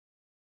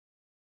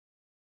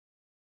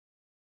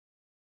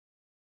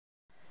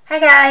Hi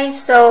guys,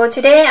 so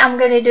today I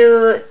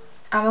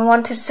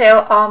want to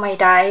sell all my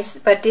dies,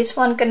 but this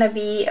one gonna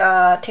be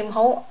Tim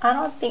Ho. I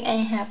don't think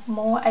I have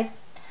more. I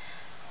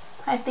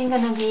think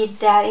gonna be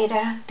that it.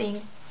 I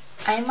think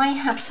I might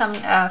have some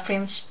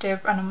frame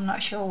strip and I'm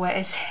not sure where it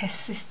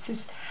is. It's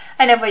just,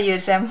 I never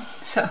use them.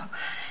 So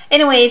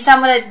anyway,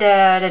 some of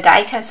the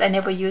die cuts I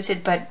never use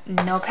it, but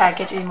no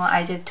package anymore.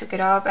 I just took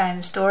it off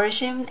and storage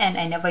them and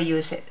I never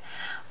use it.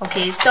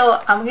 Okay,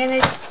 so I'm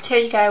gonna tell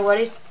you guys what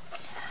it.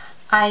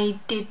 I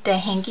did the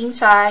hanging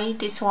side,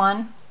 this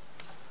one.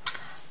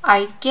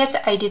 I guess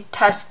I did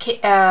test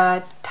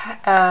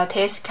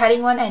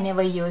cutting one. I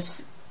never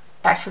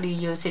actually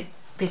use it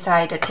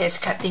beside the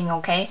test cutting.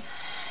 Okay,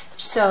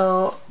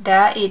 so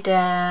that is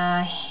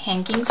the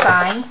hanging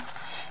side,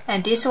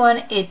 and this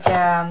one is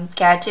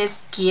gadget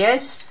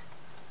gears.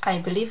 I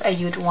believe I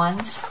used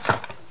once.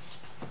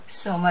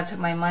 So much of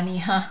my money,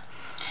 huh?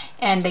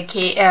 And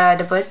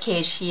the bird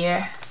cage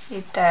here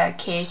is the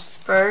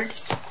cage bird.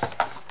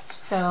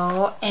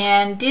 So,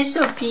 and this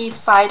will be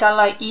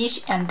 $5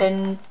 each and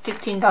then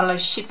 $15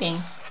 shipping,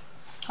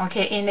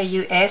 okay, in the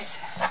US.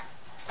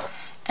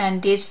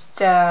 And this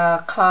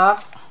the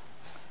clock,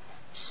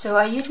 so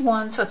I use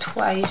once or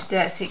twice.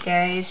 That's it,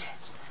 guys.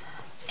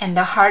 And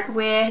the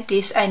hardware,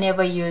 this I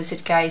never use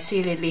it, guys.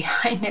 Seriously,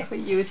 I never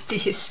use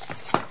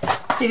this.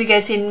 Have you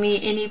guys seen me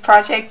any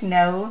project?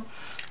 No.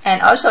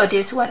 And also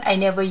this one I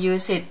never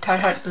use it.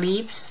 Turtle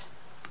leaves.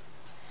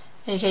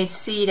 You can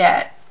see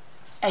that.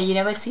 You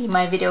never see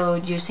my video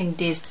using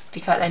this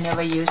because I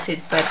never use it,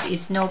 but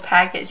it's no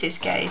packages,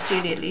 guys.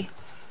 Seriously,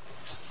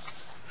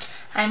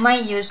 I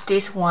might use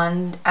this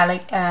one,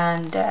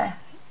 the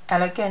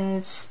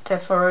elegance, the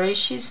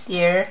flourishes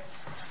here.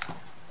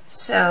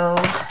 So,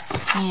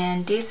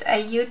 and this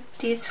I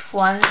used this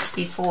once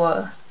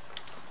before.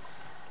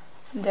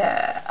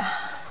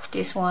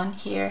 This one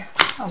here.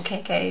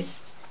 Okay, guys.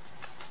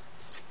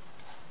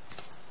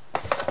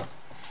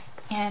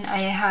 And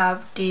I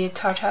have the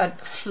tartar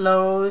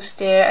flowers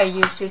there. I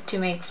used it to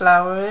make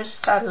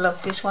flowers. I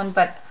love this one,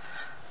 but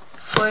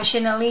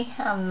fortunately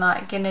I'm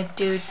not gonna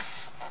do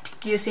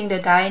using the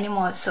dye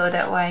anymore, so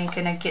that why I'm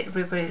gonna get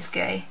rid of this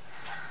guy.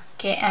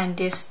 Okay, and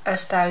this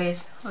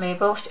stylish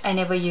labels, I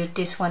never use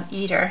this one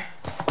either.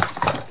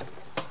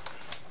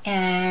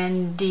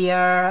 And the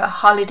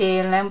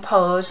holiday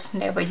lamppost,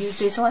 never use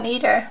this one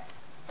either.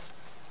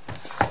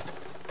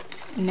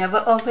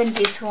 Never open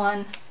this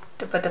one,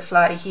 the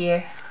butterfly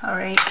here.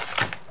 Alright,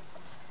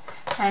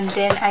 and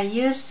then I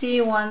use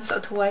the once or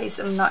twice,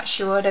 I'm not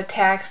sure, the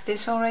tags,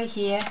 this one right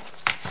here.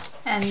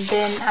 And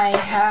then I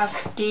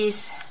have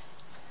this,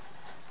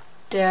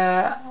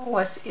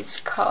 what's it's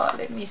called,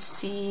 let me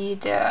see,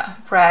 the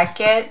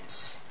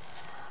brackets,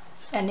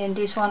 and then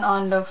this one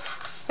on the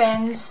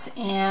fence,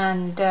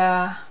 and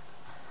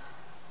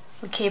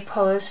okay,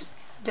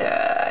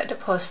 the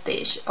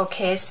postage.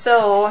 Okay,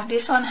 so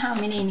this one, how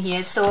many in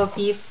here? So it'll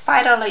be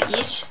 $5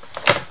 each.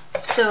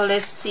 So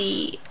let's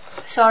see.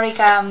 Sorry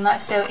guys, I'm not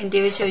so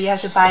individual. You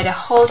have to buy the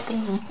whole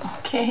thing.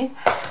 Okay.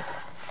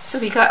 So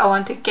because I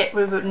want to get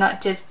rid of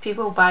not just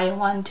people buy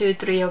 1, 2,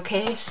 3.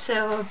 Okay.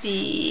 So it'll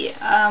be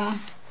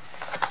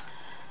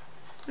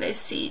let's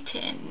see,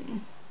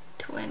 10,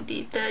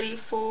 20, 30,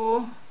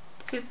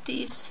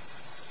 50,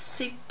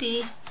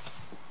 60,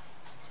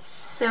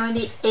 70,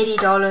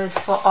 $80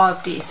 for all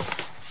of these.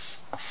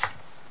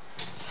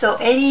 So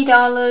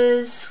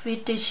 $80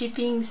 with the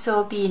shipping,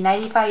 so be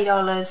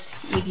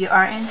 $95 if you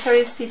are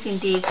interested in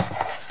this.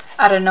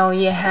 I don't know,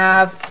 you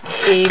have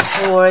a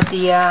for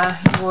the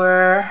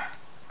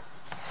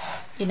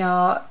you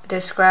know, the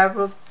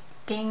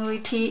scrapbooking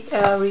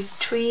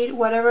retreat,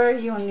 whatever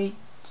you need,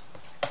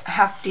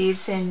 have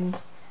this, and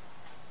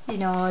you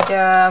know,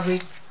 the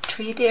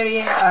retreat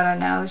area. I don't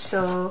know.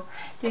 So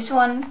this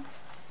one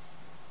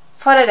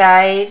for the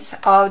dies,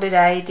 all the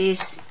dies,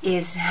 this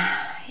is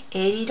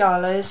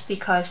 $80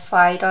 because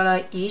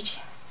 $5 each.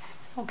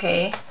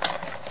 Okay,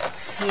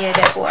 here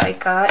that's what I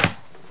got.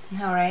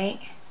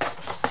 Alright,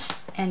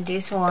 and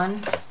this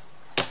one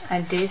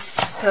and this,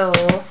 so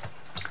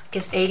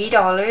it's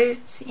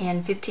 $80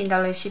 and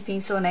 $15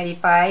 shipping, so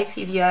 $95.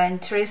 If you are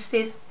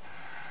interested,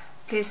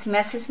 please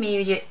message me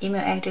with your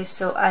email address,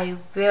 so I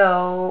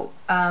will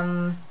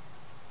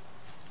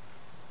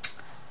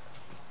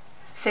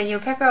send you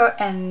paper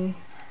and,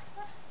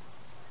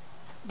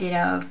 you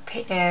know,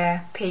 pay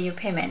your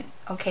payment.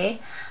 Okay,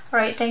 all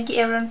right, thank you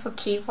everyone for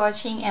keep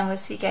watching, and we'll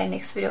see you guys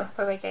next video.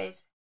 Bye bye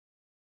guys.